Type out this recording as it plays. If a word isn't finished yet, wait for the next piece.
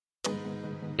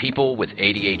People with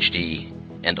ADHD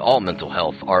and all mental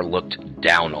health are looked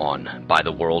down on by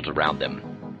the world around them,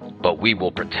 but we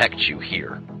will protect you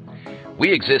here.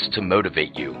 We exist to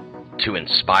motivate you, to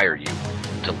inspire you,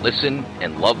 to listen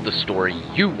and love the story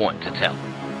you want to tell.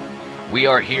 We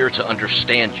are here to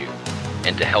understand you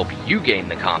and to help you gain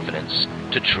the confidence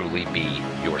to truly be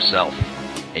yourself.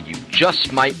 And you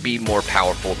just might be more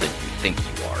powerful than you think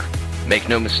you are. Make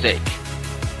no mistake,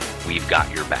 we've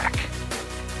got your back.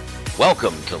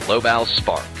 Welcome to Lobau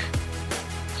Spark.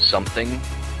 Something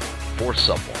for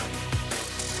someone.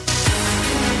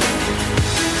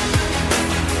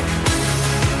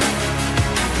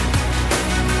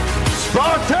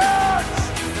 Spartans!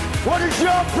 What is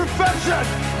your profession?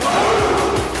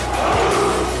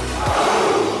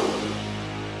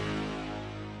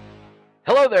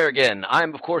 Hello there again.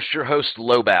 I'm, of course, your host,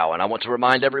 Lobau, and I want to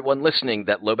remind everyone listening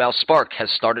that Lobau Spark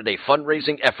has started a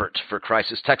fundraising effort for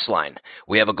Crisis Text Line.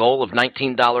 We have a goal of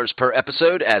 $19 per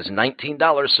episode, as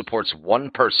 $19 supports one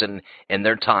person in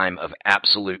their time of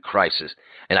absolute crisis.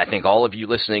 And I think all of you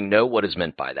listening know what is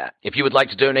meant by that. If you would like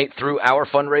to donate through our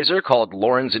fundraiser called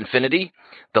Lauren's Infinity,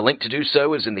 the link to do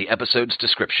so is in the episode's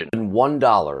description.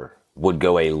 $1 would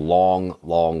go a long,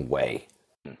 long way.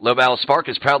 Lobau Spark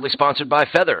is proudly sponsored by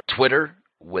Feather, Twitter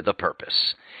with a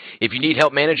purpose. If you need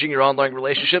help managing your online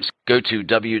relationships, go to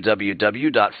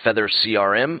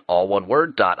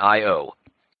www.feathercrm.io.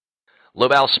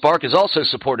 Lobau Spark is also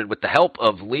supported with the help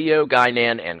of Leo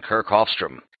Guynan and Kirk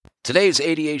Hofstrom. Today's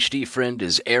ADHD friend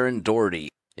is Erin Doherty,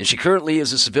 and she currently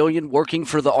is a civilian working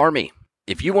for the Army.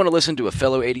 If you want to listen to a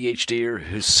fellow ADHDer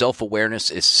whose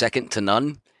self-awareness is second to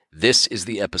none, this is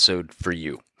the episode for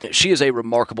you. She is a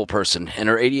remarkable person, and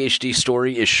her ADHD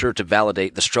story is sure to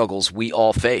validate the struggles we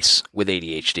all face with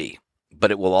ADHD,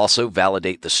 but it will also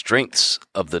validate the strengths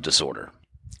of the disorder.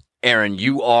 Erin,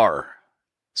 you are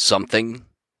something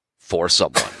for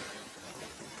someone.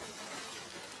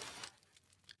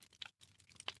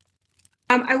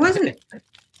 I wasn't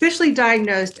officially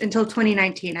diagnosed until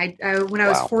 2019, when I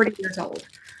was 40 years old.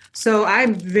 So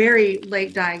I'm very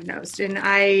late diagnosed, and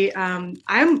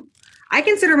I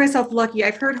consider myself lucky.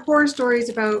 I've heard horror stories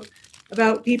about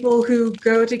people who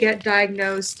go to get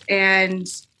diagnosed and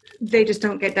they just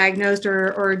don't get diagnosed,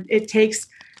 or it takes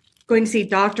going to see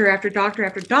doctor after doctor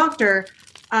after doctor.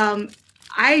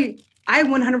 I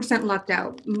 100% lucked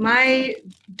out. My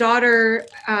daughter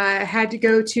had to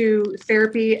go to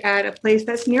therapy at a place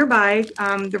that's nearby,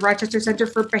 the Rochester Center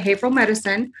for Behavioral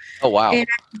Medicine. Oh, wow.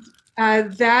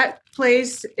 And that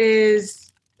place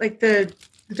is like the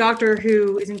doctor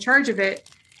who is in charge of it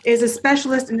is a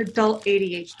specialist in adult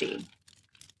ADHD.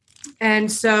 And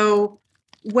so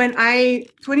when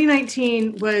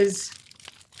 2019 was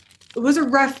a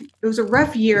rough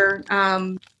year.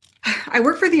 I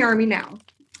work for the Army now.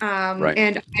 Right.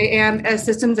 And I am a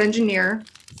systems engineer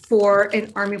for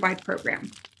an Army-wide program.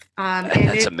 And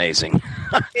That's amazing.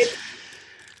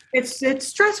 It's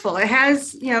stressful. It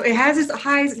has its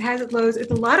highs, it has its lows.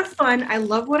 It's a lot of fun. I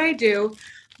love what I do.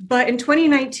 But in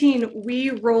 2019, we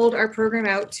rolled our program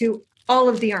out to all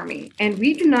of the Army, and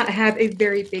we do not have a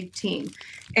very big team.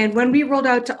 And when we rolled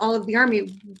out to all of the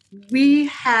Army, we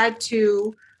had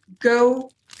to go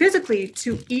physically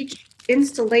to each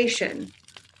installation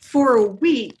for a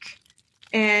week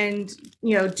and,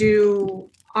 do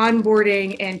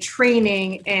onboarding and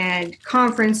training and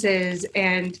conferences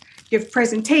and give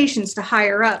presentations to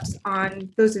higher ups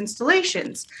on those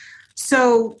installations.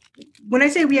 So when I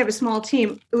say we have a small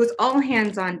team, it was all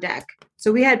hands on deck.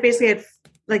 So we had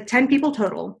like 10 people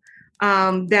total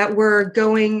that were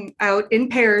going out in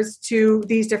pairs to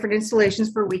these different installations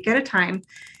for a week at a time.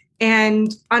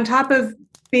 And on top of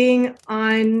being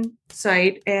on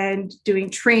site and doing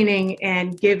training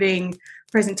and giving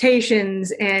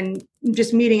presentations and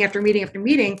just meeting after meeting after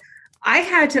meeting, I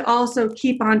had to also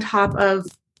keep on top of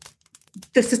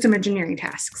the system engineering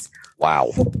tasks.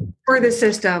 Wow. For the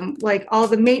system, like all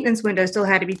the maintenance windows still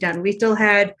had to be done. We still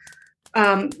had,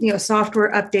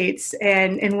 software updates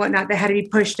and whatnot that had to be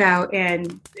pushed out.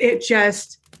 And it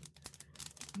just,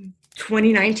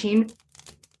 2019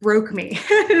 broke me.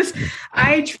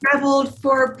 I traveled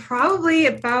for probably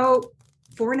about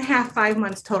 4.5, 5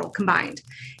 months total combined.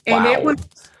 And wow.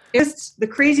 It was the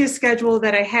craziest schedule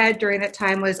that I had during that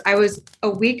time. Was I was a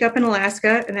week up in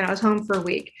Alaska, and then I was home for a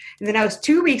week. And then I was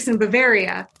 2 weeks in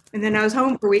Bavaria, and then I was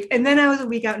home for a week. And then I was a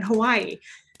week out in Hawaii.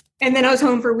 And then I was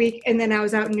home for a week, and then I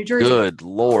was out in New Jersey. Good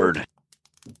Lord.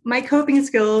 My coping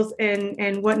skills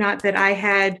and whatnot that I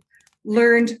had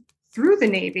learned through the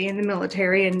Navy and the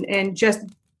military and just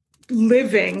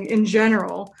living in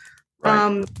general,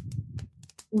 right.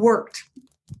 Worked.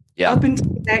 Yeah. Up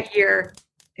until that year,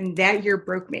 and that year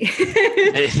broke me.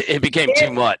 It became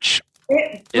too much.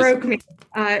 It broke me.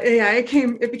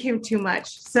 It became too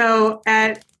much. So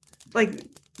at like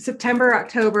September,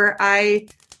 October, I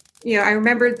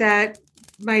remembered that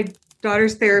my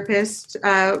daughter's therapist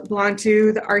belonged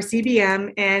to the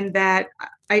RCBM, and that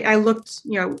I looked,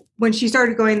 when she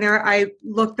started going there, I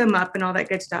looked them up and all that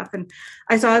good stuff. And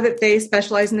I saw that they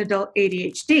specialize in adult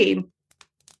ADHD.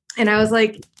 And I was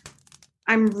like,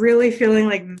 I'm really feeling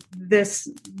like this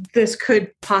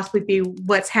could possibly be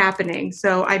what's happening.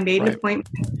 So I made an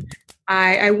appointment.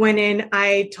 I went in,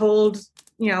 I told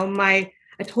my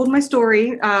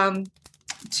story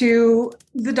to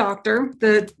the doctor,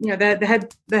 the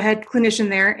head clinician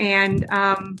there. And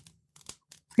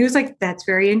he was like, that's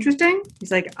very interesting. He's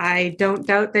like, I don't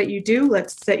doubt that you do.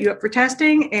 Let's set you up for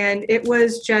testing. And it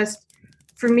was just,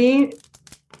 for me,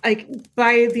 like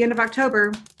by the end of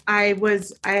October, I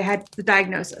had the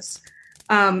diagnosis.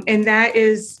 And that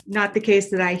is not the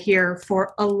case that I hear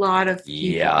for a lot of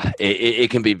people. Yeah, it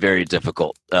can be very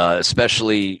difficult,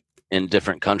 especially in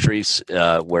different countries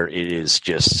where it is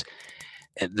just,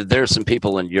 there are some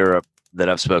people in Europe that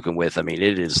I've spoken with. I mean,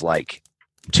 it is like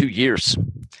 2 years,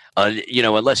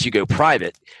 unless you go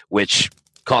private, which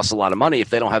costs a lot of money. If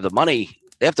they don't have the money,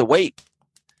 they have to wait.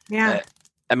 Yeah.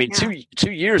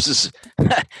 2 years is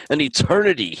an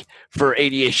eternity for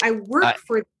ADHD. I work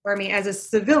for the Army as a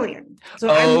civilian, so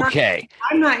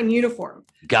I'm not in uniform.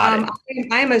 Got it.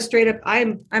 I'm a straight up.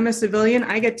 I'm a civilian.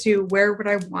 I get to wear what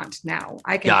I want now.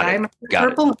 I can dye my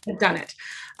purple. I've done it.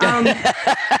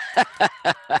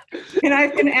 And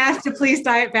I've been asked to please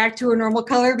dye it back to a normal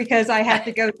color because I have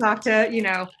to go talk to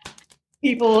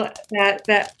people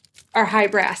that are high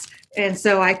brass, and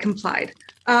so I complied.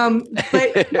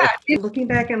 But yeah, looking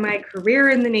back at my career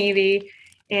in the Navy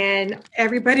and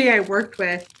everybody I worked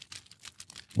with,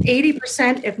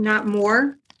 80%, if not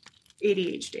more,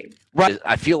 ADHD. Right.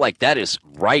 I feel like that is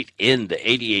right in the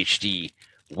ADHD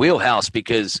wheelhouse,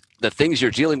 because the things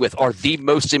you're dealing with are the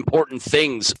most important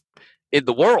things in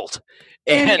the world.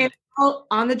 And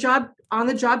on the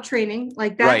job training,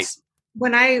 like that's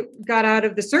when I got out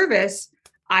of the service,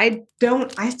 I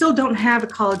still don't have a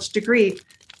college degree.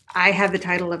 I have the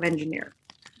title of engineer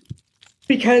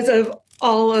because of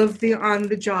all of the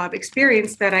on-the-job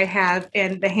experience that I have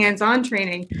and the hands-on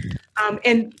training.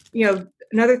 And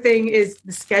another thing is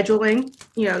the scheduling.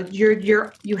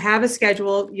 You have a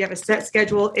schedule. You have a set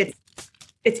schedule.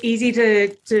 It's easy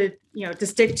to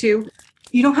stick to.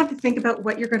 You don't have to think about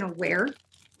what you're going to wear.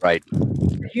 Right.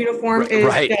 The uniform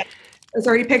is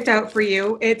already picked out for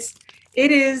you. It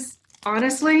is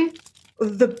honestly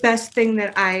the best thing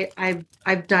that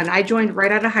I've done. I joined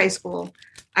right out of high school.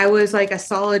 I was like a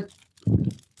solid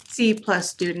C+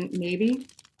 student, maybe.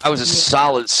 I was a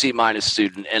solid C-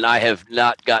 student, and I have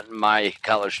not gotten my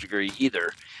college degree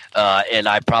either. And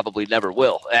I probably never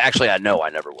will. Actually, I know I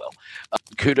never will.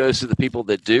 Kudos to the people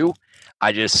that do.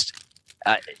 That's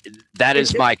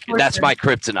my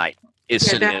kryptonite, is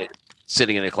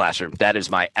sitting in a classroom. That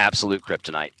is my absolute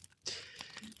kryptonite.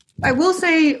 I will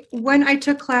say, when I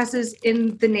took classes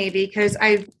in the Navy, because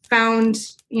I found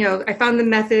the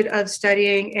method of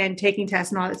studying and taking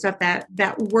tests and all that stuff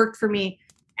that worked for me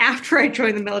after I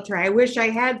joined the military. I wish I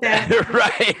had that in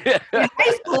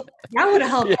high school. That would have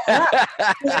helped a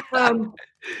lot.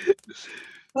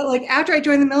 But like after I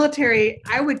joined the military,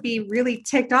 I would be really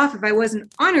ticked off if I wasn't an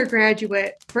honor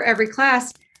graduate for every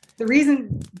class. The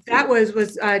reason that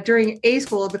was during A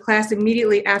school, the class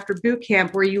immediately after boot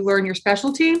camp, where you learn your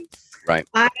specialty. Right.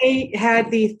 I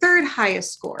had the third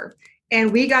highest score,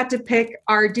 and we got to pick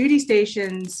our duty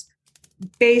stations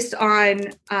based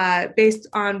on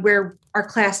where our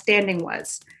class standing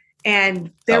was.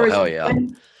 And there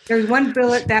was one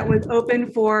billet that was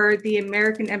open for the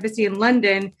American Embassy in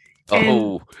London.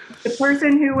 And the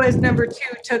person who was number 2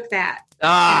 took that.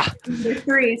 Number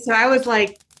 3. So I was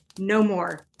like, no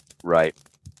more. Right.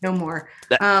 No more.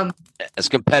 As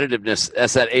competitiveness,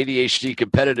 as that ADHD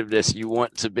competitiveness you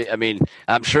want to be. I mean,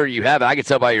 I'm sure you have it. I can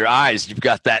tell by your eyes you've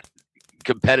got that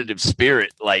competitive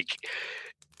spirit. Like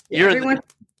every once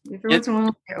in a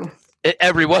while.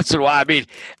 Every once in a while. I mean,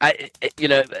 I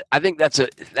think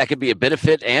that could be a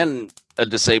benefit and a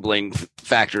disabling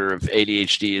factor of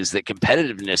ADHD, is that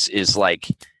competitiveness is like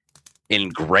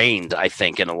ingrained, I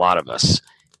think, in a lot of us.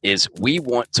 Is we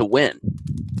want to win.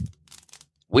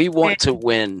 We want to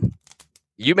win.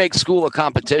 You make school a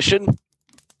competition,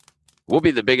 we'll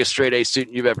be the biggest straight A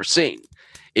student you've ever seen.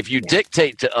 If you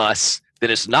dictate to us that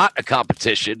it's not a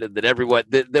competition and that everyone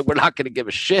that we're not going to give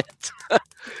a shit.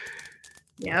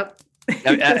 Yep.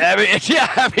 I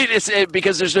mean, it's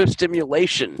because there's no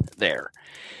stimulation there.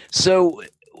 So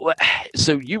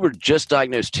so you were just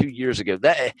diagnosed 2 years ago.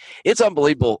 It's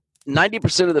unbelievable.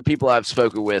 90% of the people I've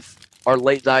spoken with are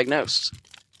late diagnosed.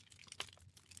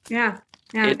 Yeah.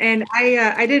 And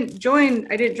I didn't join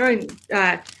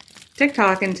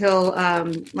TikTok until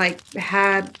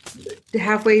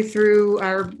halfway through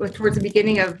or towards the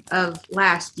beginning of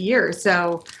last year.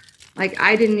 So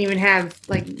I didn't even have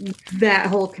that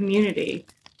whole community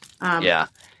at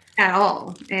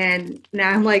all. And now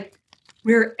I'm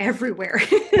we're everywhere.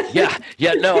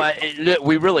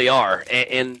 We really are.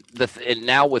 And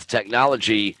now with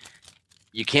technology,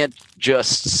 you can't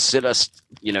just sit us,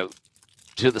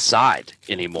 to the side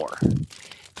anymore.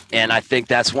 And I think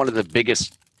that's one of the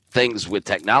biggest things with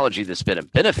technology that's been a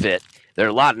benefit. There are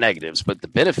a lot of negatives, but the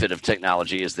benefit of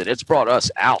technology is that it's brought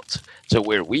us out to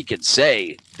where we can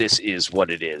say this is what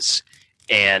it is.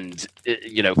 And,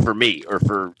 for me or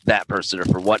for that person or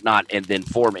for whatnot, and then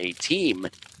form a team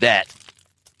that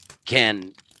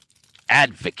can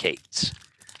advocate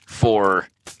for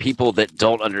people that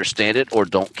don't understand it or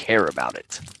don't care about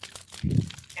it.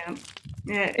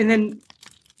 Yeah. And then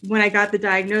when I got the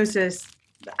diagnosis,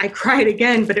 I cried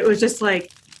again, but it was just I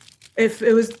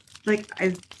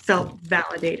felt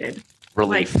validated.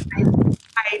 Relief.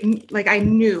 I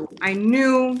knew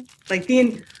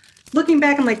looking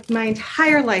back, I'm my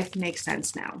entire life makes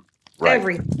sense now. Right.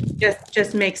 Everything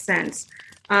just makes sense.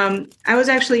 I was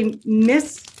actually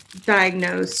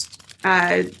misdiagnosed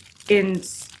in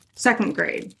second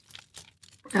grade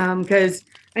because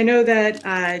I know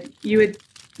that you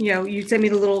sent me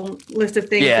the little list of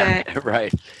things that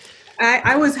right.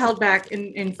 I was held back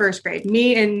in first grade.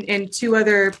 Me and two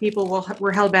other people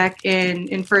were held back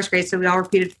in first grade, so we all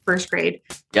repeated first grade.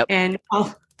 Yep. And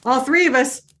all three of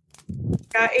us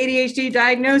got ADHD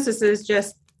diagnoses.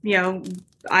 Just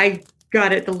I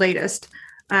got it the latest.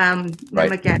 Right.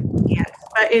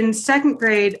 But in second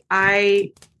grade,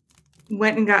 I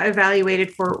went and got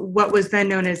evaluated for what was then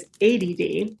known as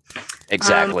ADD.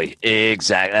 Exactly.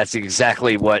 That's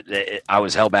exactly what I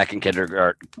was held back in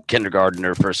kindergarten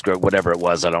or first grade, whatever it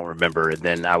was. I don't remember. And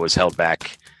then I was held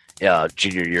back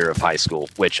junior year of high school,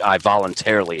 which I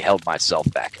voluntarily held myself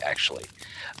back, actually.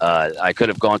 I could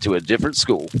have gone to a different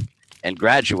school and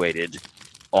graduated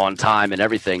on time and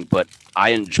everything, but I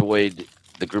enjoyed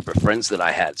the group of friends that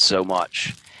I had so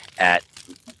much at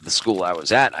the school I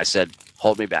was at. I said,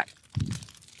 hold me back.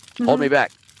 Mm-hmm. Hold me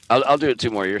back. I'll do it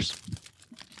 2 more years.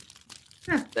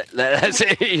 Huh. That's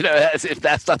if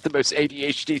that's not the most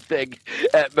ADHD thing,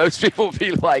 most people will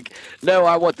be like, no,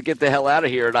 I want to get the hell out of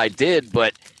here. And I did,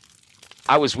 but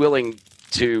I was willing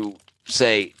to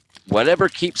say, whatever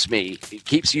keeps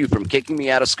you from kicking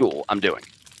me out of school, I'm doing.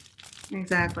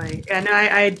 Exactly. And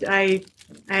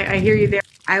I hear you there.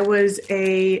 I was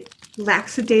a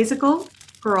lackadaisical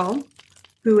girl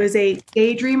who was a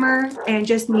daydreamer and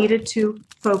just needed to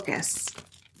focus.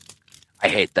 I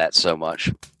hate that so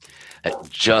much.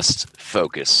 Just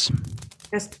focus.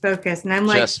 And I'm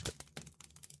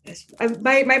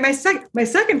my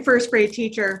second first grade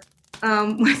teacher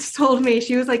once told me,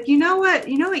 she was like, you know what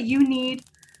you need,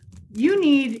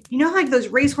 those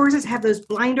racehorses have those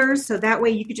blinders, so that way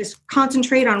you could just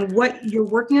concentrate on what you're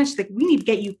working on. She's like, we need to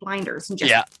get you blinders. And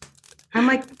just, I'm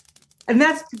like, and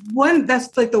that's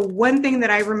the one thing that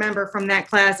I remember from that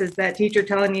class is that teacher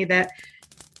telling me that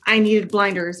I needed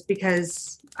blinders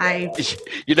because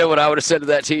what I would have said to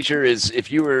that teacher is,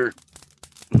 if you were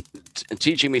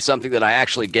teaching me something that I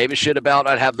actually gave a shit about,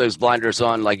 I'd have those blinders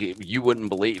on like you wouldn't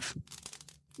believe.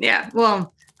 Yeah.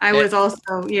 Well, I was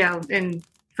also, in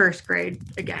first grade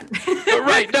again.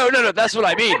 Right. No. That's what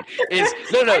I mean.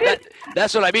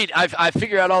 That's what I mean. I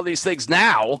figure out all these things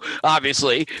now,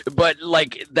 obviously, but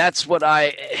that's what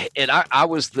I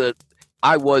was the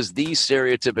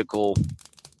stereotypical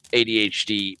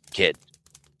ADHD kid,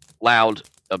 loud,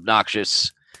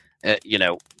 obnoxious,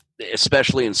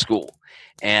 especially in school.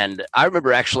 And I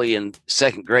remember actually in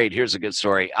second grade, here's a good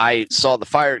story. I saw the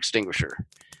fire extinguisher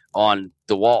on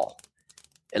the wall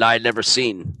and I had never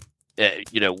seen,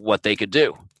 what they could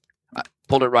do. I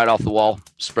pulled it right off the wall,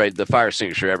 sprayed the fire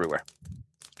extinguisher everywhere.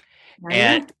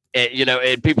 Right.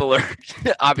 And people are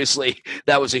obviously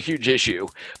that was a huge issue,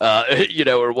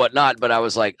 or whatnot. But I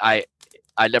was like, I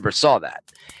never saw that.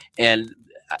 And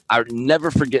I'll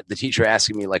never forget the teacher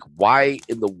asking me, why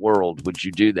in the world would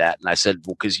you do that? And I said,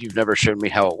 well, because you've never shown me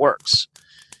how it works.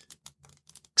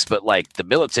 But the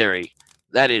military,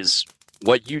 that is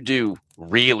what you do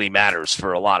really matters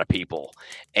for a lot of people.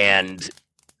 And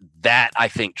that, I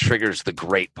think, triggers the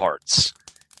great parts.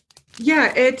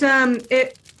 Yeah, it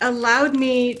allowed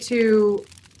me to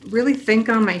really think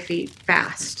on my feet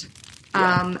fast.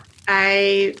 Yeah.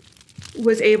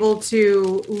 was able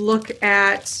to look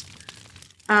at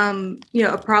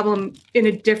a problem in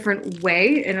a different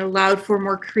way and allowed for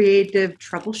more creative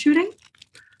troubleshooting.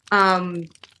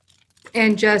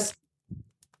 And just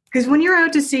because when you're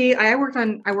out to sea, I work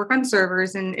on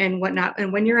servers and whatnot.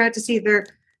 And when you're out to sea,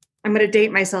 I'm going to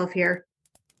date myself here.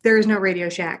 There is no Radio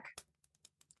Shack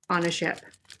on a ship.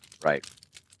 Right.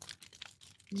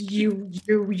 You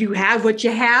have what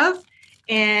you have.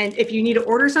 And if you need to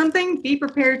order something, be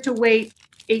prepared to wait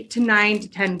 8 to 9 to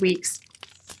 10 weeks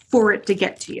for it to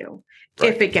get to you,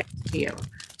 right, if it gets to you.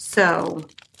 So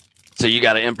you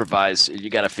got to improvise. You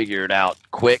got to figure it out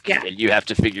quick, and you have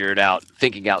to figure it out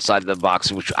thinking outside the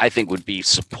box, which I think would be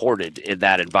supported in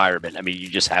that environment. I mean, you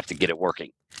just have to get it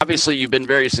working. Obviously, you've been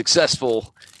very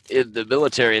successful in the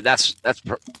military. That's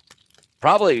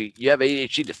probably you have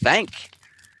ADHD to thank.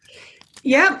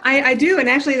 Yeah, I do, and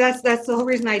actually, that's the whole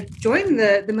reason I joined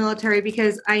the military,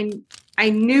 because I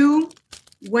knew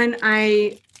when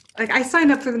I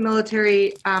signed up for the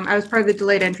military. I was part of the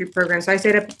delayed entry program, so I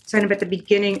signed up at the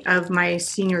beginning of my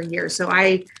senior year. So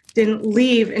I didn't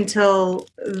leave until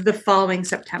the following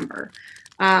September,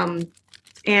 and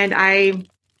I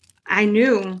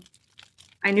knew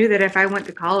that if I went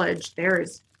to college,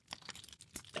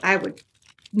 I would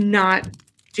not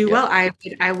do well. I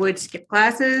would skip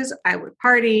classes. I would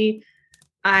party.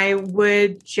 I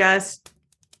would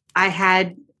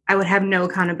have no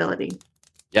accountability.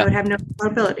 Yeah. I would have no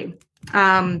accountability.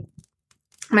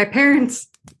 My parents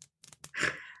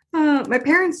were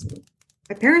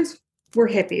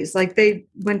hippies. Like, they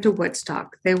went to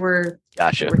Woodstock. They were.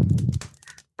 Gotcha.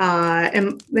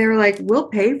 And they were like, "We'll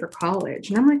pay for college."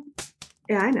 And I'm like,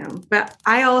 "Yeah, I know." But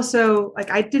I also,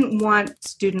 I didn't want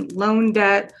student loan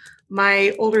debt.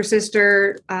 My older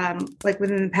sister,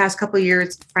 within the past couple of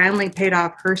years, finally paid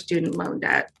off her student loan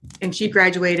debt, and she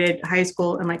graduated high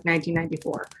school in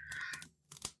 1994.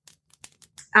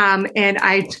 And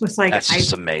I was like, that's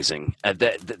just amazing.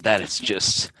 That is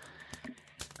just,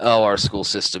 our school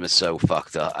system is so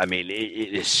fucked up. I mean,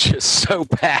 it is just so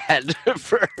bad.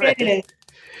 It is.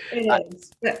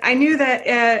 But I knew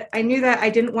that I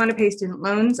didn't want to pay student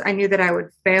loans. I knew that I would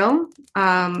fail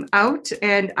out,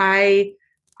 and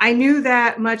I knew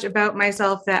that much about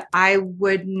myself, that I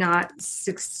would not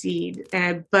succeed.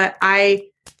 But I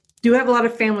do have a lot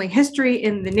of family history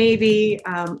in the Navy,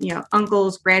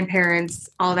 uncles, grandparents,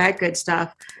 all that good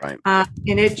stuff. Right. And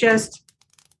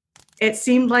it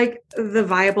seemed like the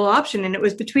viable option. And it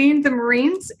was between the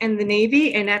Marines and the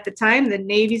Navy. And at the time, the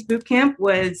Navy's boot camp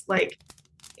was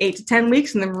 8 to 10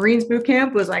 weeks, and the Marines boot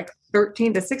camp was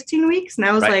 13 to 16 weeks. And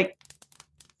I was like,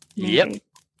 Navy, yep.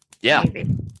 Yeah.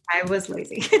 Navy. I was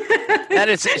lazy. That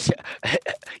is,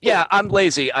 yeah, I'm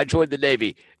lazy. I joined the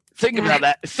Navy. Think about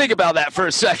that. Think about that for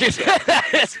a second.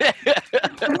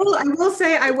 I will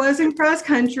say I was in cross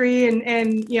country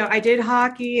and I did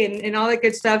hockey and all that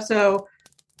good stuff. So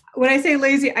when I say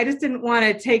lazy, I just didn't want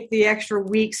to take the extra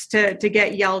weeks to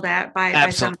get yelled at by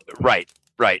some. Right.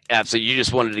 Absolutely. You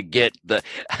just wanted to get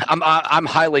I'm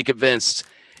highly convinced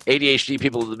ADHD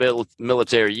people in the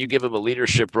military, you give them a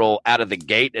leadership role out of the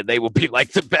gate and they will be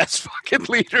like the best fucking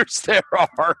leaders there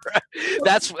are.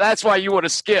 That's why you want to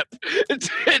skip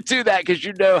to that, because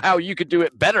you know how you could do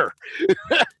it better.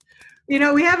 We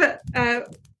have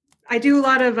I do a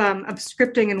lot of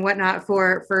scripting and whatnot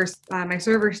for my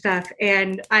server stuff.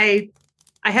 And I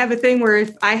have a thing where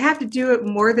if I have to do it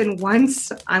more than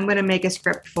once, I'm going to make a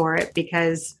script for it,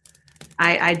 because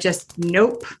I just,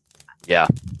 nope. Yeah.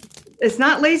 It's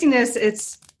not laziness.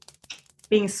 It's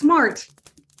being smart,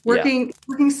 working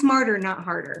smarter, not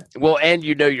harder. Well, and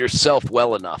you know yourself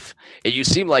well enough, and you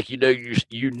seem like you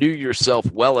knew yourself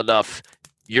well enough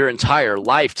your entire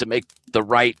life to make the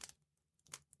right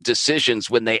decisions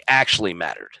when they actually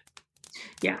mattered.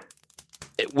 Yeah.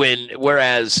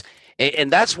 Whereas,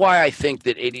 and that's why I think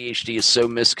that ADHD is so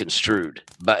misconstrued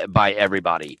by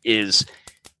everybody, is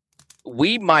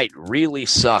we might really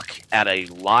suck at a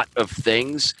lot of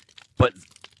things, but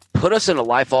put us in a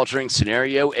life-altering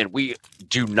scenario and we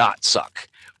do not suck.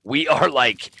 We are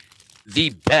like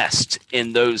the best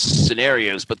in those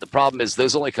scenarios, but the problem is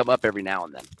those only come up every now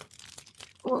and then.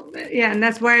 Well, yeah, and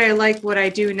that's why I like what I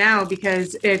do now,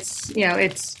 because it's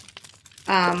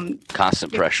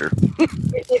constant pressure.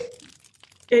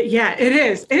 Yeah, it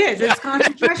is. It's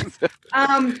constant pressure.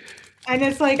 And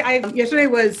it's like yesterday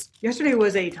was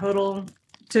a total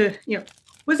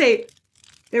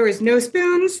there was no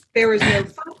spoons, there was no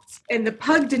forks, and the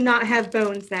pug did not have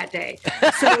bones that day.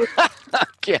 So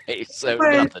okay, so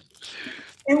nothing.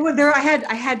 It was there. I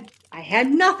had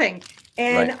nothing,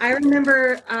 And I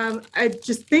remember I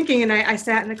just thinking, and I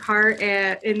sat in the car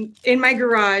in my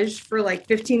garage for like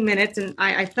 15 minutes, and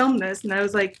I filmed this, and I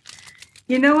was like,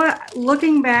 you know what?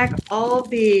 Looking back, all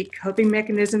the coping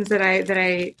mechanisms that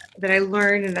I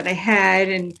learned and that I had,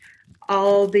 and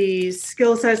all the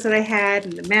skill sets that I had,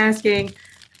 and the masking,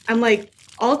 I'm like,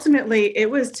 ultimately, it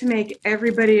was to make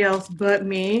everybody else but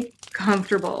me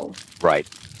comfortable. Right.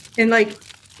 And like,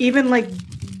 even like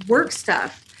work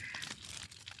stuff.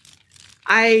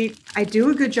 I do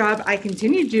a good job. I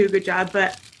continue to do a good job,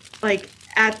 but like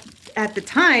at the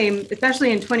time,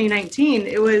 especially in 2019,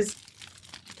 it was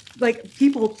like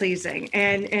people pleasing,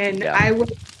 and yeah.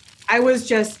 I was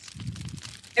just,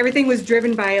 everything was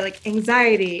driven by like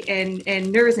anxiety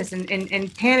and nervousness and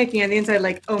panicking on the inside.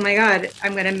 Like, oh my God,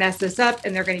 I'm going to mess this up,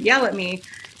 and they're going to yell at me.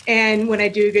 And when I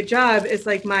do a good job, it's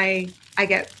like I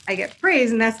get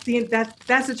praise, and that's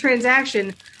the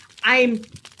transaction. I'm,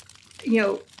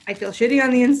 I feel shitty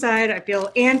on the inside. I feel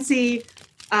antsy.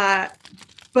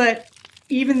 But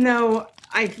even though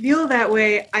I feel that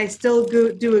way, I still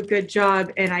do a good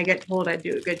job, and I get told I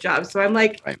do a good job. So I'm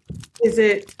like, right. Is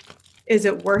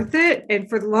it worth it? And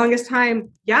for the longest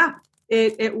time, yeah,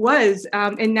 it was.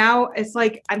 And now it's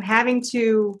like I'm having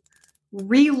to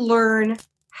relearn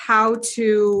how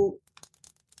to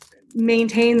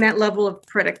maintain that level of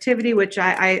productivity, which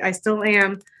I still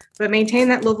am, but maintain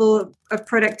that level of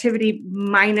productivity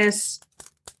minus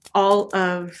all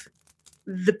of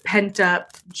the pent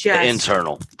up, just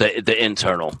the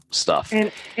internal stuff,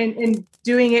 and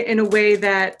doing it in a way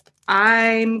that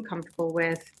I'm comfortable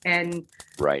with, and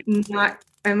right. Not,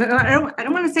 I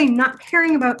don't want to say not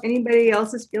caring about anybody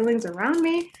else's feelings around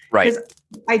me, right? Because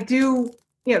I do,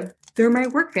 they're my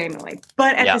work family,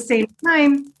 but at the same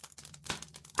time,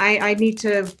 I need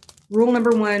to, rule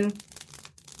number one,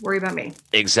 worry about me.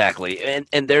 Exactly.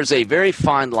 And there's a very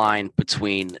fine line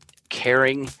between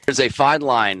caring. There's a fine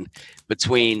line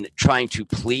between trying to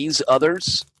please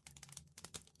others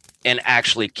and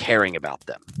actually caring about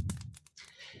them.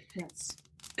 Yes.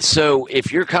 So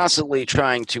if you're constantly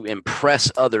trying to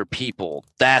impress other people,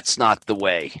 that's not the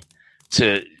way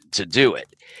to do it.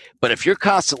 But if you're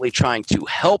constantly trying to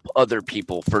help other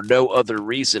people for no other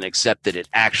reason except that it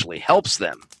actually helps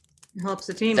them. It helps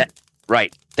the team.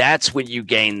 Right. That's when you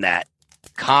gain that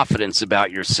confidence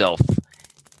about yourself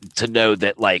to know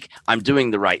that, like, I'm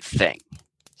doing the right thing.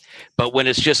 But when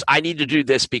it's just, I need to do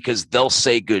this because they'll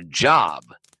say good job,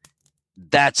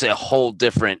 that's a whole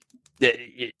different,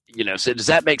 so does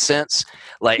that make sense?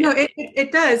 Like, no,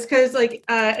 it does. Because like,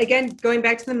 again, going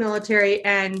back to the military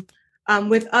and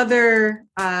with other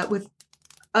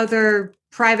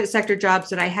private sector jobs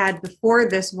that I had before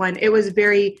this one, it was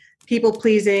very people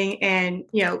pleasing and,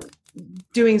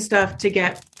 doing stuff to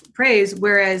get praise.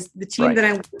 Whereas the team right. that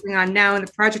I'm working on now and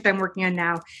the project I'm working on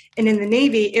now and in the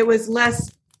Navy, it was less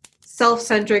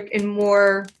self-centric and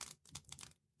more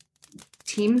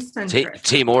team-centric.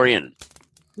 Team-oriented.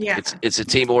 Yeah. It's a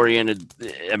team-oriented.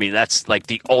 I mean, that's like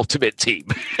the ultimate team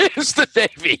is the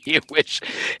Navy,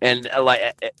 and like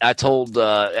I told,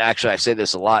 actually I say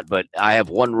this a lot, but I have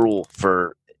one rule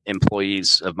for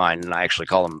employees of mine, and I actually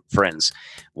call them friends.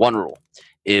 One rule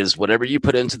is whatever you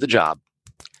put into the job,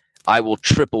 I will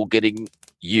triple getting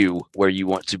you where you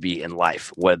want to be in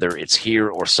life, whether it's here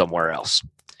or somewhere else,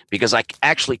 because I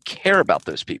actually care about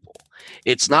those people.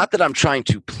 It's not that I'm trying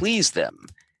to please them.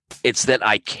 It's that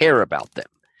I care about them.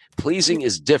 Pleasing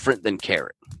is different than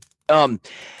caring.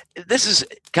 This is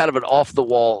kind of an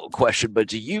off-the-wall question, but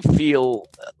do you feel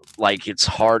like it's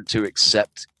hard to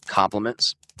accept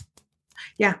compliments?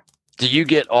 Yeah. Do you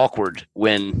get awkward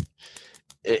when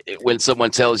someone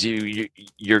tells you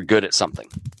you're good at something?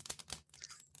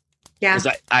 Yeah.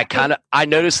 I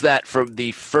noticed that from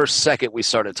the first second we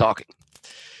started talking.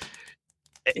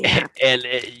 Yeah. And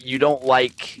you don't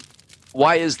like,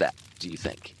 why is that, do you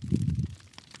think?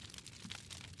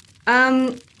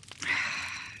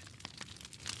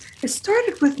 It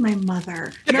started with my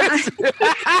mother.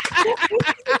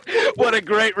 What a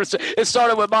great it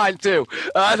started with mine too.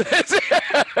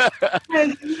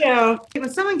 When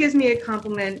someone gives me a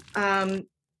compliment, I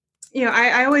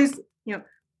always,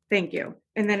 thank you,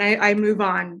 and then I move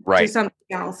on to something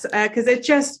else because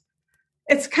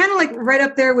it's kind of like right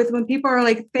up there with when people are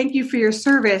like, "Thank you for your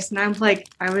service," and I'm like,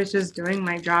 I was just doing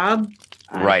my job.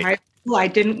 Right. I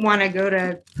didn't want to go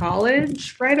to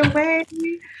college right away.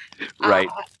 Right.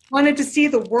 Wanted to see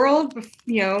the world,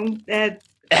 at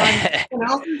someone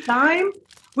else's time,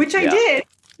 which I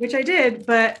did.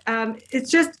 But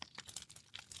it's just,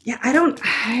 I don't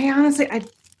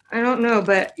know,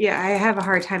 but I have a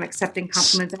hard time accepting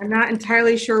compliments. I'm not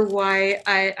entirely sure why.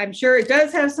 I'm sure it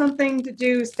does have something to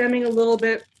do, stemming a little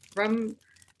bit from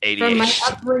ADHD. my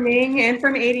upbringing and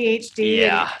from ADHD.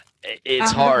 Yeah,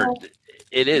 it's hard.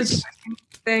 It is.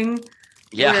 Thing.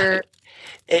 Yeah.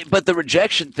 But the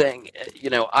rejection thing,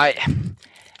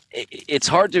 it's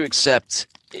hard to accept,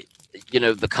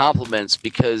 the compliments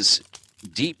because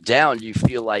deep down you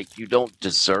feel like you don't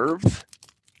deserve.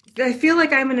 I feel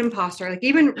like I'm an imposter. Like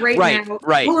even right now,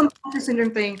 right. The whole imposter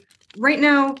syndrome thing. Right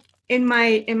now in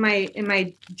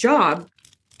my job,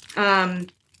 the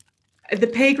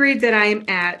pay grade that I'm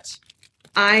at,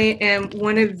 I am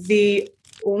one of the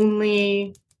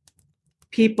only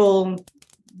people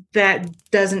that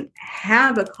doesn't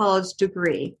have a college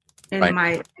degree in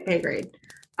my pay grade.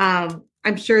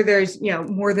 I'm sure there's,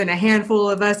 more than a handful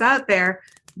of us out there,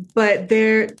 but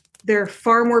there are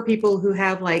far more people who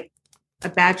have like a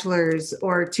bachelor's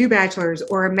or 2 bachelors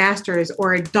or a master's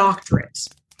or a doctorate.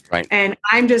 Right. And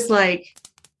I'm just like,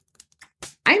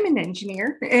 I'm an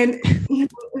engineer. And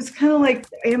it's kind of like,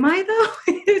 am I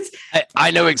though?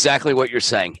 I know exactly what you're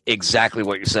saying. Exactly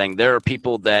what you're saying. There are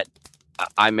people that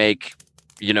I make,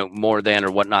 more than or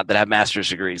whatnot that have master's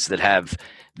degrees that have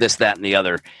this, that, and the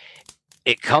other.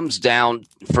 It comes down,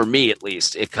 for me at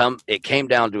least, it came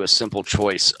down to a simple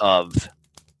choice of,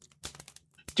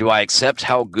 do I accept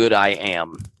how good I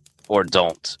am or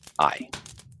don't I?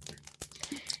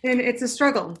 And it's a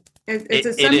struggle. Some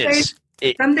days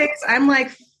I'm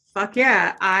like, fuck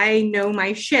yeah, I know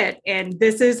my shit and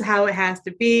this is how it has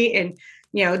to be. And,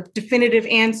 definitive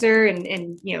answer and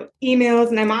emails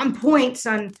and I'm on points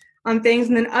on things.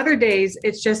 And then other days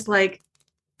it's just like,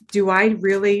 am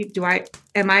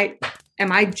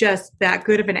I just that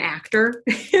good of an actor?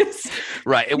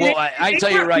 Right. Well, I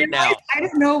tell you right now, I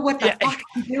don't know what the fuck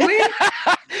I'm doing.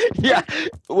 Yeah.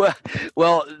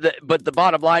 Well, but the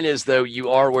bottom line is though, you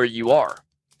are where you are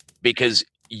because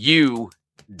you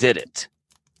did it.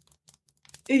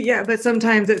 Yeah. But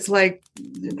sometimes it's like,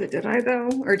 did I though?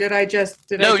 Or did I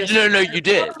just, No, you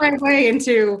did. My way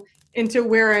into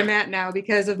where I'm at now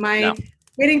because of my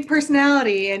winning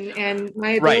personality and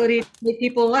my ability to make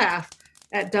people laugh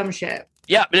at dumb shit.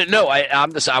 Yeah, no, I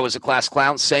was a class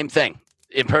clown. Same thing.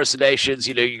 Impersonations.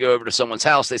 You go over to someone's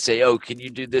house. They say, "Oh, can you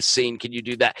do this scene? Can you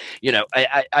do that?"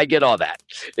 I get all that.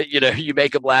 You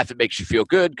make them laugh. It makes you feel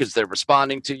good because they're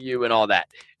responding to you and all that.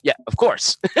 Yeah, of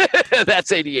course,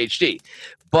 that's ADHD.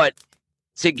 But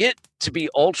to get to be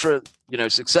ultra,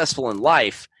 successful in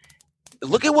life,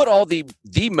 look at what all the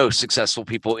most successful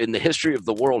people in the history of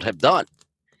the world have done.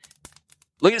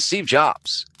 Look at Steve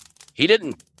Jobs. He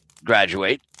didn't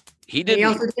graduate. He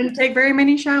also didn't take very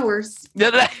many showers.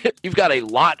 You've got a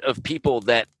lot of people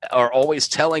that are always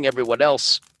telling everyone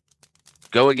else,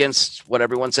 go against what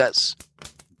everyone says.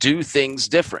 Do things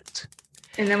different.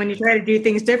 And then when you try to do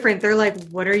things different, they're like,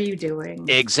 what are you doing?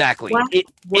 Exactly.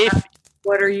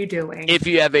 What are you doing? If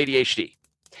you have ADHD.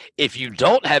 If you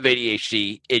don't have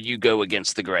ADHD and you go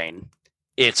against the grain,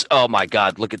 it's, oh my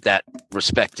God, look at that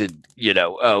respected,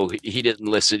 oh, he didn't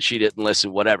listen, she didn't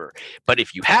listen, whatever. But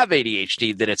if you have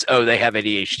ADHD, then it's, oh, they have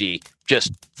ADHD,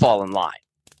 just fall in line.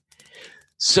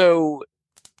 So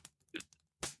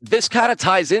this kind of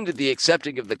ties into the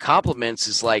accepting of the compliments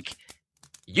is like,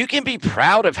 you can be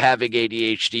proud of having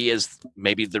ADHD as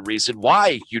maybe the reason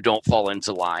why you don't fall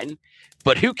into line,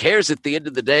 but who cares at the end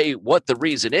of the day what the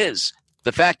reason is?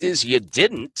 The fact is you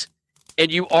didn't,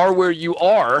 and you are where you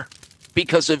are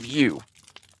because of you.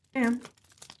 Yeah.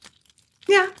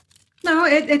 Yeah. No,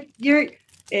 that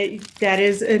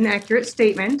is an accurate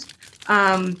statement.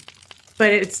 But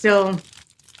it still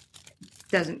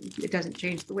doesn't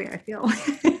change the way I feel.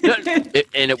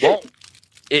 And it won't.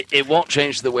 It won't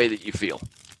change the way that you feel.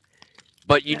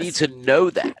 But you need to know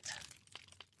that.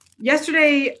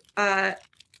 Yesterday,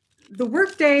 the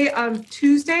workday on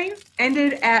Tuesday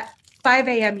ended at 5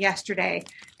 a.m. yesterday.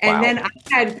 And then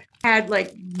I had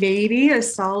like maybe a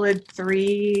solid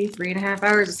 3.5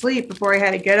 hours of sleep before I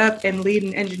had to get up and lead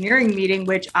an engineering meeting,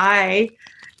 which I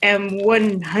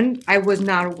was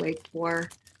not awake for.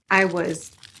 I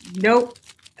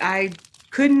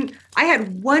couldn't. I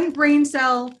had one brain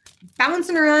cell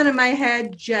bouncing around in my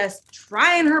head, just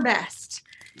trying her best.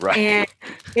 Right. And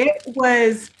it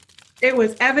was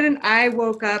evident. I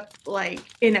woke up like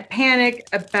in a panic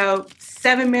about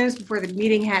 7 minutes before the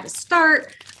meeting had to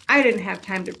start. I didn't have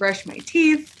time to brush my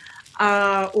teeth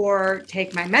or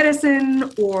take my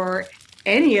medicine or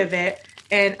any of it.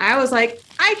 And I was like,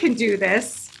 I can do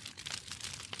this.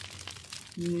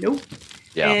 Nope.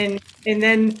 Yeah. And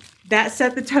then that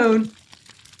set the tone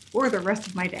for the rest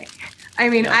of my day. I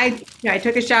mean, I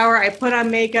took a shower, I put on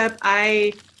makeup,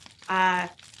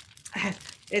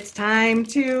 it's time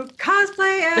to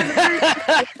cosplay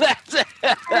as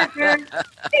a character.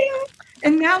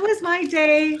 And that was my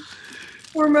day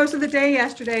for most of the day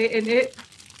yesterday. And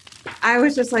I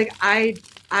was just like,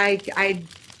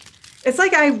 it's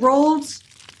like I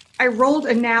rolled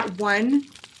a nat 1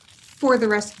 for the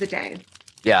rest of the day.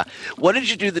 Yeah. What did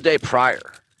you do the day prior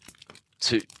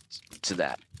to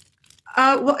that?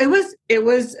 Well, it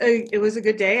was a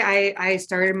good day. I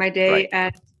started my day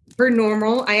at per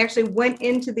normal. I actually went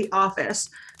into the office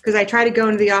because I try to go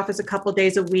into the office a couple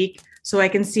days a week so I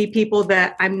can see people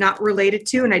that I'm not related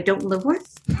to and I don't live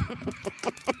with.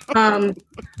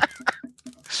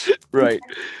 Right.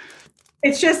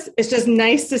 It's just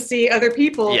nice to see other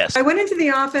people. Yes. I went into the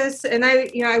office and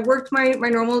I worked my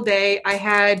normal day. I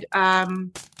had a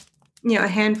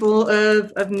handful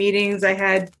of meetings. I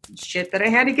had shit that I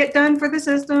had to get done for the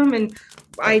system, and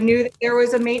I knew that there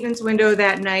was a maintenance window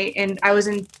that night, and I was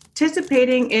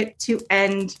anticipating it to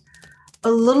end a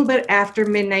little bit after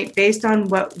midnight based on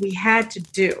what we had to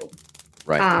do.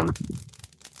 Right.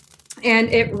 And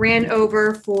it ran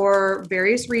over for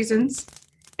various reasons,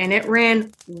 and it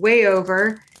ran way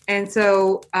over. And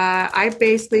so I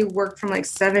basically worked from like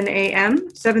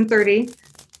 7:30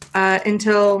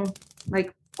 until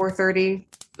like 4:30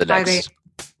 the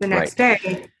next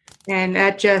day. And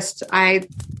that just, I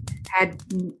had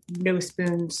no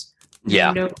spoons.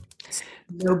 Yeah. No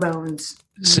bones.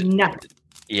 Nothing.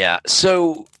 Yeah.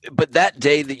 So, but that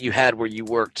day that you had where you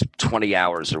worked 20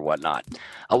 hours or whatnot,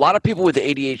 a lot of people with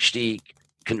ADHD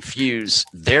confuse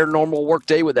their normal work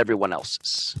day with everyone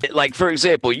else's. Like, for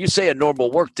example, you say a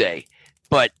normal work day,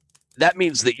 but that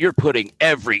means that you're putting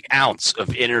every ounce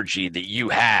of energy that you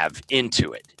have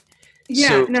into it.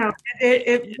 Yeah, no,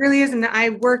 it really isn't.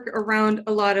 I work around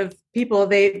a lot of people.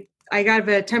 I got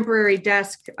a temporary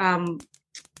desk in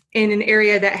an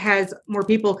area that has more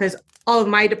people because all of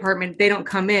my department, they don't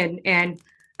come in. And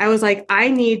I was like, I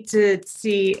need to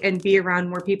see and be around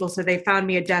more people. So they found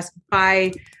me a desk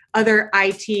by other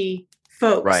IT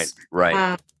folks.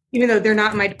 Right. Even though they're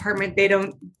not in my department, they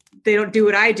don't do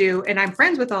what I do. And I'm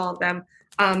friends with all of them.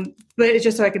 But it's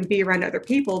just so I can be around other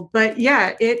people. But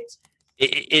yeah, it's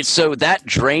so that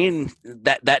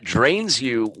drains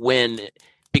you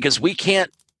because we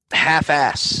can't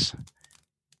half-ass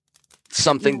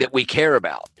something that we care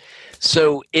about.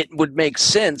 So it would make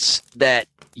sense that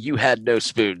you had no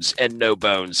spoons and no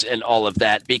bones and all of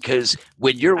that, because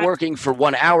when you're working for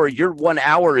 1 hour, your 1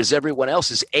 hour is everyone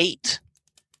else's 8.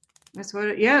 That's what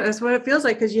it feels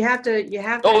like. Cause you have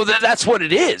to. Oh, that's what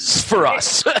it is for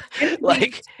us.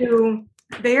 Like,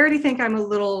 they already think I'm a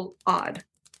little odd.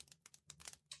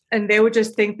 And they would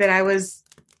just think that I was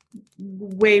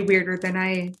way weirder than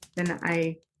I.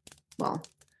 Well,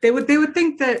 they would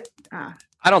think that.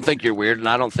 I don't think you're weird, and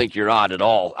I don't think you're odd at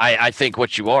all. I think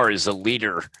what you are is a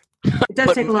leader. It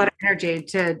does take a lot of energy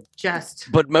to just.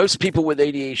 But most people with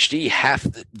ADHD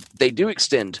they do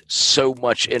extend so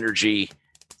much energy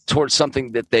towards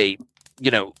something that they,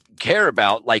 care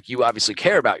about. Like, you obviously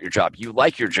care about your job. You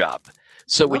like your job.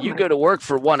 So when you go to work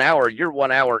for 1 hour, your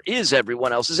 1 hour is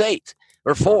everyone else's 8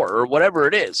 or 4 or whatever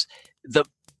it is.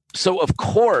 So of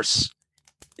course,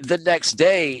 the next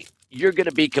day you're going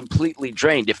to be completely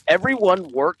drained. If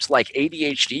everyone worked like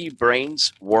ADHD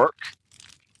brains work,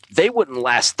 they wouldn't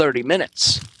last 30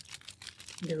 minutes.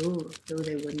 No,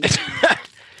 they wouldn't.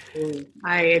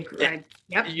 I agree.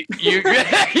 Yep.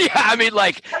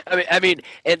 I mean,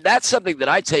 and that's something that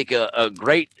I take a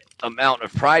great amount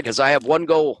of pride, because I have one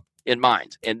goal in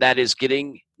mind, and that is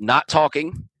not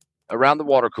talking around the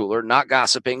water cooler, not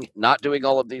gossiping, not doing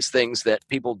all of these things that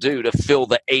people do to fill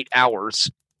the 8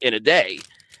 hours in a day.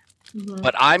 Mm-hmm.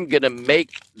 But I'm going to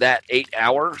make that 8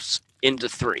 hours into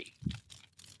 3.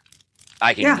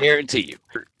 I can guarantee you.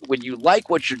 When you like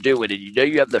what you're doing and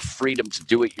you have the freedom to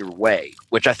do it your way,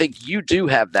 which I think you do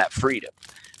have that freedom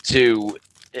to,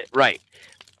 right,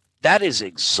 that is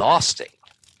exhausting.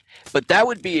 But that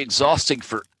would be exhausting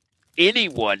for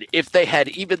anyone if they had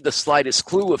even the slightest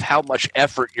clue of how much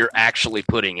effort you're actually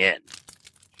putting in.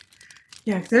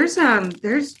 Yeah, there's a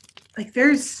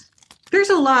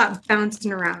lot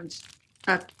bouncing around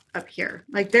up here.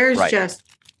 Like there's a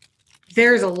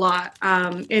lot.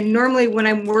 And normally when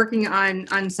I'm working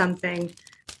on something,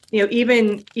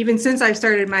 even since I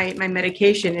started my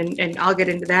medication, and I'll get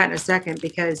into that in a second,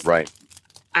 because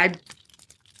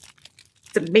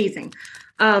it's amazing.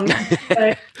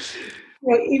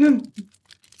 But even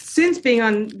since being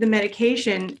on the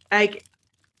medication, like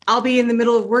I'll be in the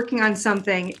middle of working on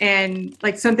something and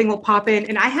like something will pop in,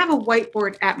 and I have a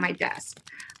whiteboard at my desk.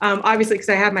 Obviously, because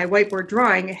I have my whiteboard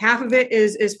drawing. Half of it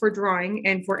is for drawing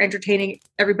and for entertaining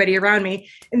everybody around me.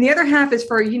 And the other half is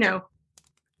for,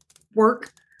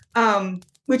 work,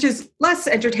 which is less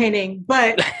entertaining,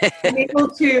 but I'm able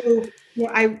to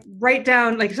I write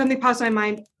down, like if something pops in my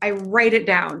mind, I write it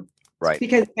down. Right.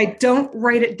 Because if I don't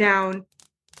write it down,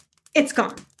 it's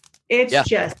gone. It's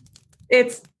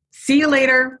it's see you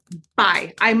later.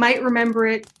 Bye. I might remember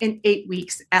it in 8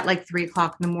 weeks at like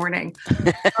 3:00 in the morning.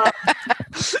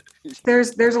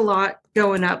 There's a lot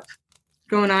going on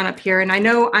up here. And I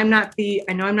know I'm not the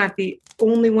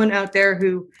only one out there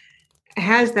who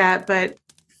has that, but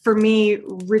for me,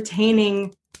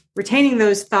 retaining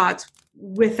those thoughts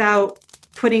without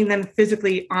putting them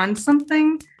physically on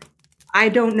something, I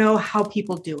don't know how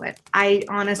people do it. I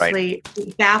honestly,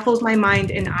 It baffles my mind,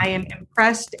 and I am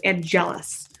impressed and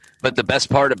jealous. But the best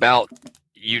part about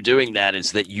you doing that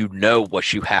is that you know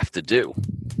what you have to do.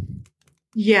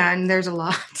 Yeah, and there's a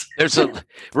lot.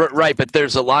 But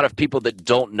there's a lot of people that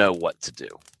don't know what to do.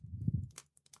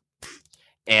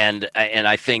 And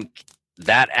I think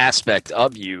that aspect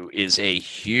of you is a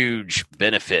huge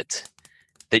benefit,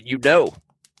 that you know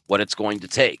what it's going to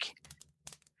take.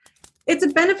 It's a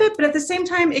benefit, but at the same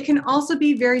time, it can also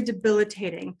be very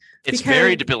debilitating. It's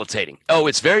very debilitating. Oh,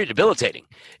 it's very debilitating.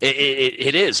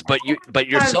 It is. But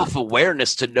your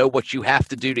self-awareness to know what you have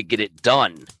to do to get it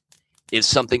done is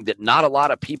something that not a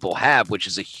lot of people have, which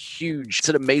is it's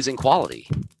an amazing quality.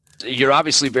 You're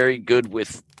obviously very good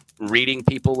with reading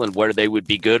people and where they would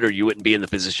be good, or you wouldn't be in the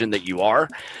position that you are.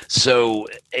 So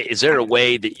is there a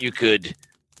way that you could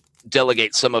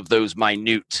delegate some of those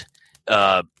minute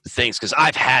things? Because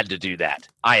I've had to do that.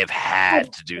 I have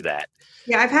had to do that.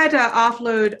 Yeah, I've had to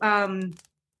offload.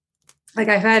 Like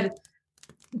I've had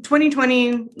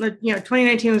 2020.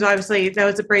 2019 was obviously, that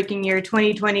was a breaking year.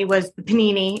 2020 was the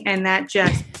panini, and that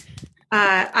just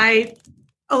a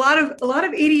lot of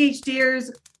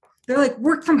ADHDers. They're like,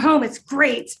 work from home, it's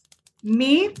great.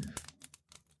 Me,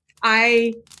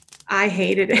 I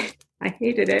hated it. I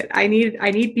hated it. I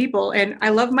need people, and I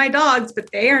love my dogs, but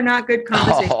they are not good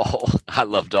conversation. Oh, I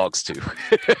love dogs too.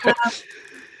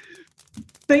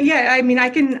 But yeah, I mean,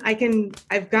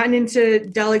 I've gotten into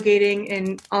delegating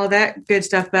and all that good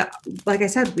stuff, but like I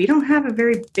said, we don't have a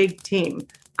very big team.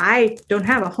 I don't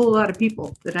have a whole lot of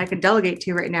people that I can delegate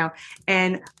to right now,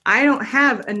 and I don't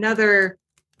have another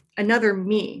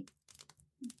me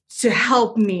to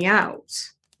help me out.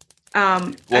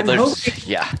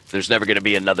 There's never going to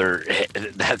be another.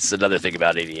 That's another thing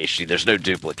about ADHD. There's no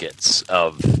duplicates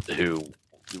of who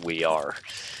we are.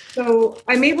 So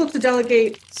I'm able to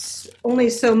delegate only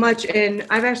so much, and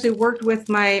I've actually worked with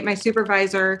my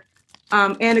supervisor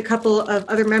and a couple of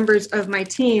other members of my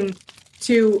team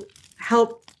to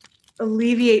help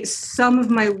alleviate some of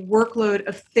my workload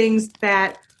of things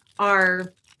that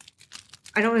are,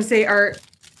 I don't want to say are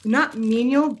not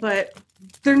menial, but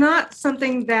they're not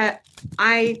something that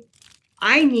I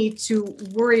need to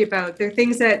worry about. They're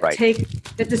things that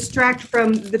that distract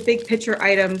from the big picture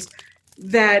items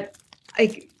that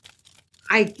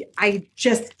I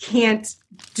just can't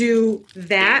do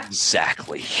that.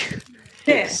 Exactly.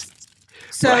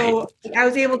 So I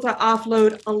was able to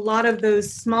offload a lot of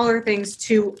those smaller things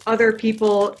to other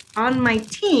people on my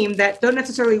team that don't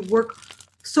necessarily work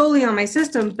solely on my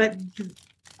system, but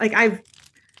like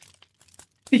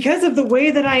because of the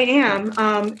way that I am,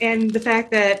 and the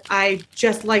fact that I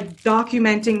just like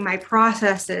documenting my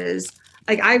processes,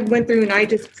 like I went through and I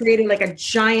just created like a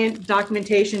giant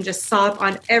documentation, just SOP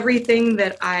on everything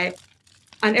that I've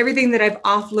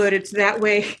offloaded. So that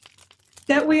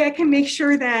way I can make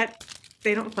sure that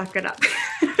they don't fuck it up.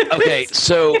 Okay,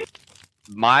 so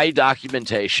my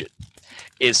documentation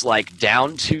is like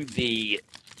down to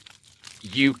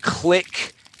you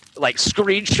click like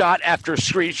screenshot after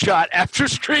screenshot after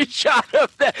screenshot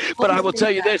of that. But I will tell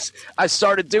you this, I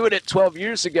started doing it 12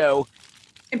 years ago.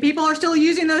 And people are still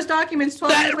using those documents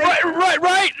 12 years later.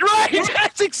 Right.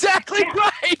 That's exactly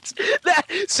right.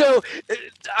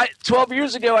 12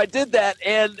 years ago I did that,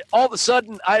 and all of a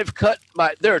sudden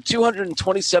there are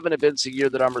 227 events a year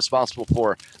that I'm responsible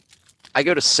for. I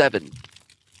go to 7.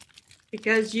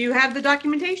 Because you have the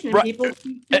documentation and people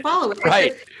can follow it.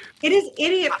 Right. It is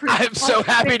idiot. I'm so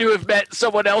happy to have met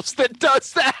someone else that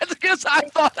does that, because I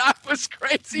thought I was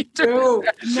crazy too.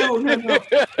 No.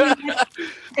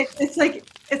 It's like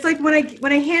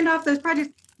when I hand off those projects.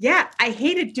 Yeah, I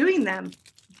hated doing them,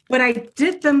 but I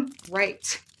did them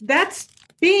right. That's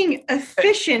being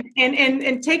efficient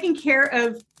and taking care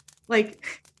of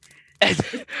like.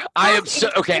 I am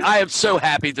so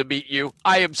happy to meet you.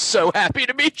 I am so happy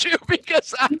to meet you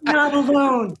because You're not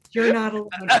alone. You're not alone.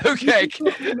 Okay.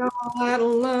 You're not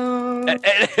alone.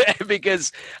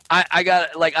 Because I got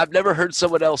I've never heard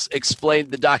someone else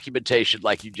explain the documentation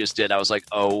like you just did. I was like,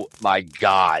 oh my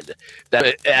God.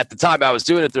 That at the time I was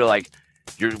doing it, they're like,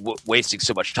 you're wasting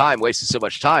so much time.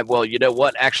 Well, you know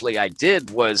what? Actually, I did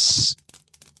was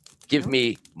give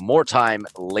me more time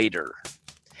later.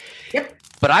 Yep.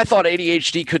 But I thought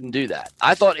ADHD couldn't do that.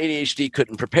 I thought ADHD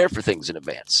couldn't prepare for things in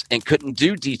advance and couldn't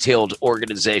do detailed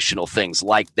organizational things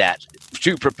like that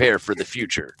to prepare for the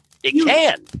future. You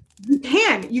can.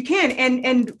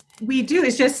 And we do.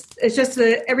 It's just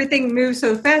that everything moves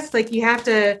so fast. Like you have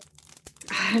to,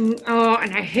 and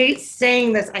I hate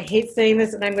saying this. And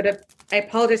I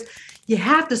apologize. You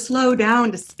have to slow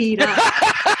down to speed up.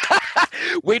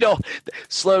 We don't.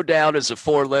 Slow down is a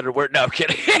 4-letter word. No, I'm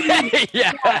kidding.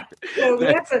 Yeah. So we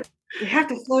have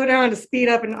to slow down to speed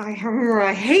up. And I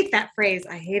hate that phrase.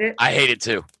 I hate it. I hate it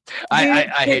too. I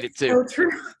hate it too. So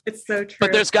true. It's so true.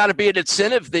 But there's got to be an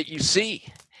incentive that you see.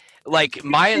 Like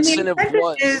my incentive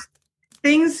was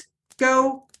things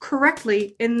go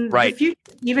correctly in the future,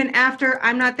 even after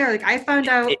I'm not there. Like I found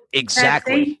out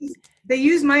exactly. They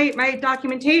use my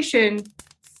documentation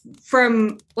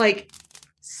from like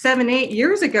 7-8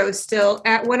 years ago still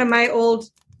at one of my old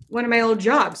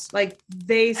jobs. Like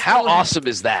how awesome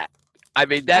is that? I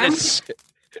mean, that is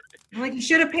I'm like, you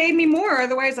should have paid me more,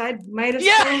 otherwise I might have.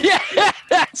 Yeah.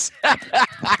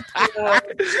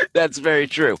 That's very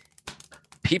true.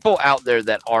 People out there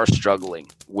that are struggling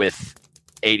with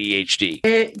ADHD,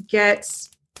 it gets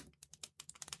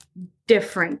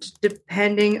different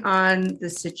depending on the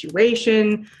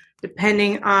situation,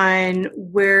 depending on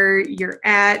where you're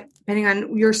at, depending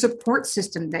on your support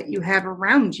system that you have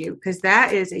around you, because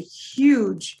that is a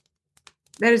huge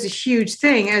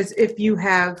thing, as if you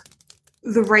have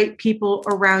the right people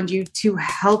around you to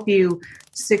help you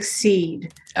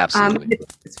succeed. Absolutely.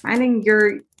 It's finding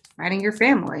your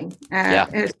family,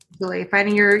 especially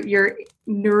finding your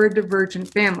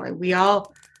neurodivergent family.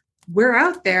 We're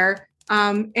out there,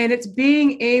 and it's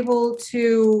being able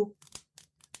to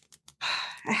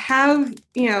have,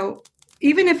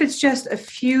 even if it's just a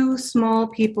few small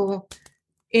people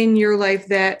in your life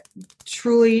that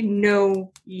truly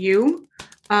know you,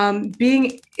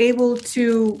 being able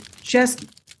to just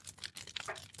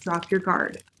drop your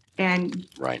guard and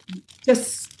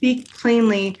just speak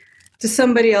plainly to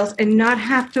somebody else and not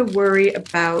have to worry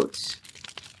about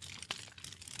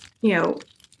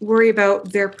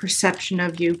their perception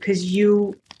of you, because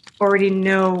you already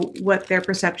know what their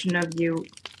perception of you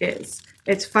is.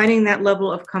 It's finding that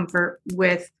level of comfort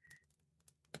with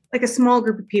like a small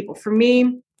group of people. For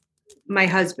me, my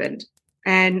husband,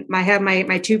 and I have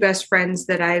my two best friends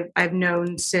that I've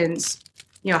known since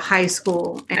high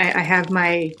school, and I have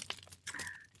my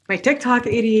TikTok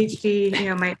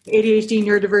ADHD, my ADHD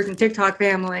neurodivergent TikTok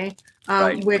family,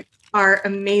 which are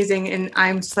amazing. And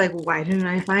I'm just like, why didn't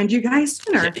I find you guys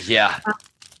sooner? Yeah.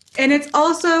 And it's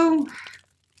also,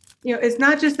 it's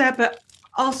not just that, but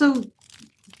also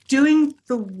doing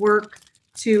the work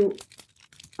to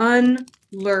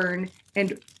unlearn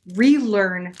and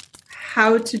relearn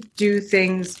how to do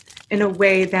things in a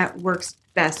way that works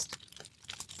best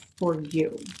for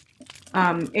you.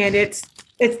 And it's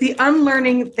the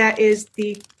unlearning that is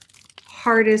the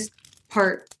hardest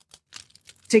part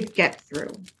to get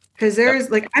through, because there's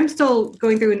I'm still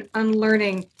going through and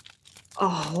unlearning a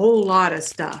whole lot of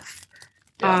stuff.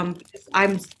 I'm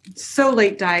so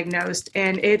late diagnosed,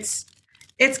 and it's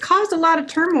caused a lot of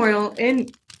turmoil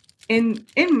in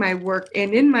my work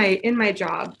and in my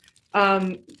job.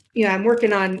 I'm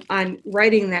working on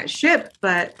righting that ship,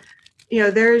 but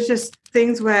there's just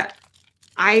things where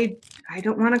I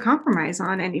don't want to compromise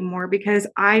on anymore, because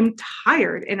I'm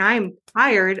tired, and I'm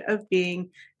tired of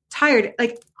being tired.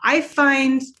 Like I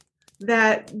find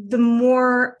that the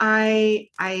more I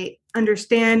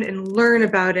understand and learn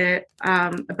about it,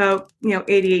 about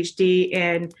ADHD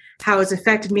and how it's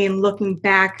affected me, and looking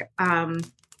back at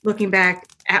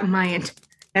my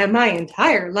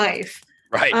entire life,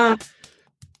 right?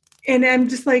 And I'm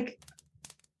just like,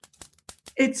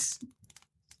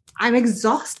 I'm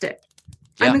exhausted.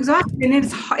 Yeah. I'm exhausted, and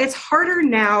it's harder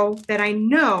now that I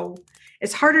know.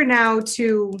 It's harder now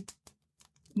to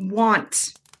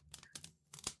want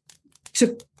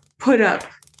to put up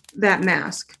that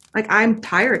mask. Like I'm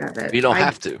tired of it. You don't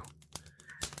have to.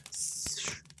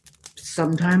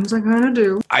 Sometimes I kind of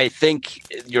do. I think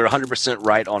you're 100%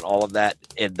 right on all of that,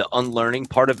 and the unlearning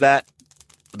part of that.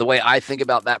 The way I think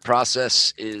about that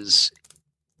process is,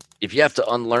 if you have to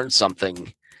unlearn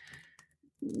something,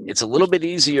 it's a little bit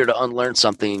easier to unlearn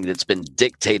something that's been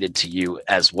dictated to you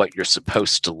as what you're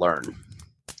supposed to learn.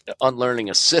 Unlearning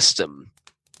a system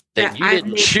that you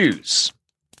didn't choose.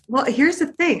 Well, here's the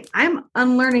thing. I'm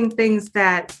unlearning things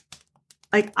that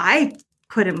I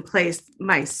put in place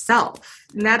myself.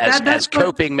 And that's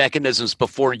coping mechanisms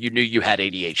before you knew you had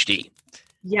ADHD.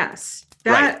 Yes.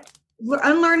 that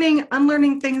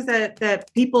unlearning things that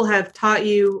people have taught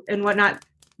you and whatnot.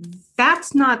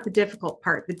 That's not the difficult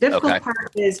part. The difficult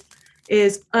part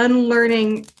is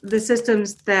unlearning the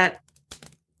systems that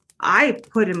I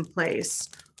put in place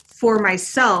for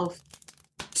myself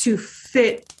to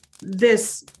fit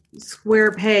this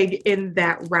square peg in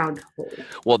that round hole.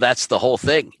 Well, that's the whole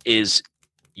thing, is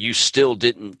you still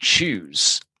didn't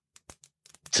choose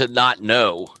to not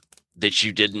know that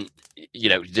you didn't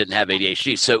have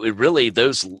ADHD. So it really,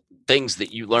 those things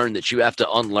that you learned that you have to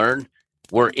unlearn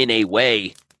were, in a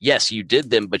way, yes, you did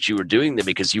them, but you were doing them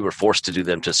because you were forced to do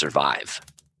them to survive.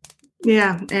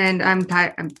 Yeah, and I'm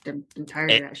tired. I'm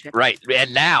tired of that shit. Right,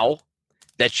 and now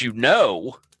that you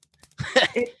know,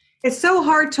 it's so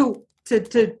hard to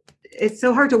it's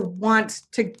so hard to want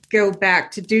to go back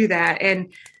to do that,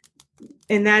 and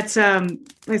that's like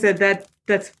I said,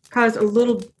 that's caused a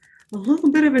little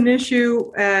bit of an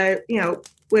issue,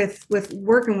 with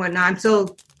work and whatnot. I'm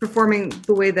still performing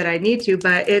the way that I need to,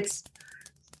 but it's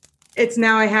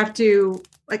now I have to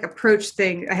approach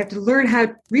things. I have to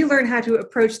relearn how to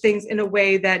approach things in a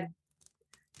way that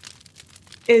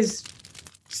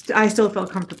I still feel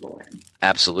comfortable in.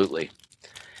 Absolutely.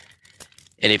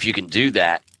 And if you can do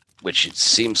that, which it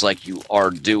seems like you are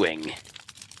doing,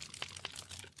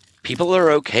 people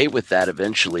are okay with that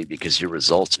eventually because your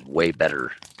results are way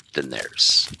better than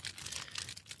theirs.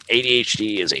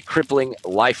 ADHD is a crippling,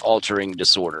 life-altering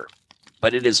disorder,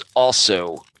 but it is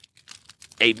also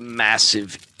a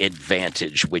massive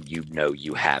advantage when you know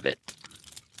you have it.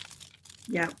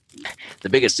 Yeah. The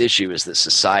biggest issue is that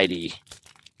society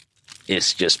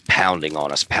is just pounding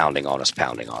on us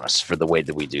for the way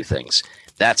that we do things.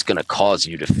 That's going to cause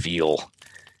you to feel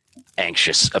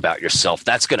anxious about yourself.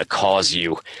 That's going to cause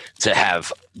you to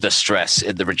have the stress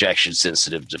and the rejection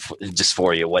sensitive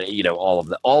dysphoria.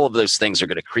 All of those things are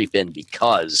going to creep in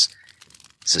because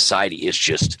society is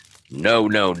just no.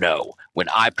 When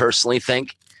I personally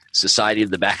think society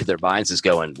in the back of their minds is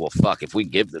going, well, fuck, if we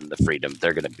give them the freedom,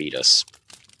 they're going to beat us.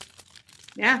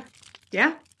 Yeah.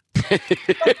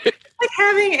 Like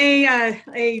having a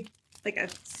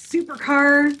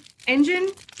supercar engine.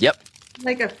 Yep.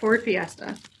 Like a Ford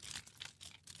Fiesta.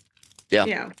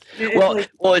 Yeah.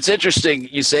 Well, it's interesting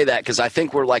you say that because I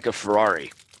think we're like a Ferrari.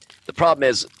 The problem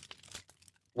is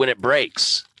when it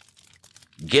breaks,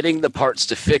 getting the parts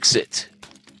to fix it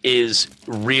is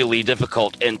really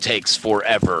difficult and takes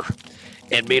forever.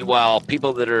 And meanwhile,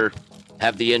 people that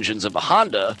have the engines of a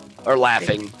Honda are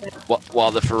laughing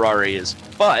while the Ferrari is.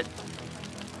 But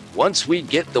once we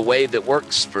get the way that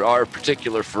works for our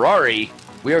particular Ferrari,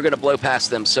 we are going to blow past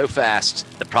them so fast.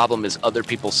 The problem is other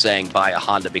people saying buy a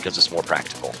Honda because it's more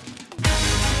practical.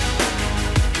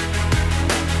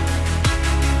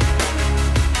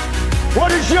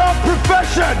 What is your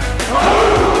profession?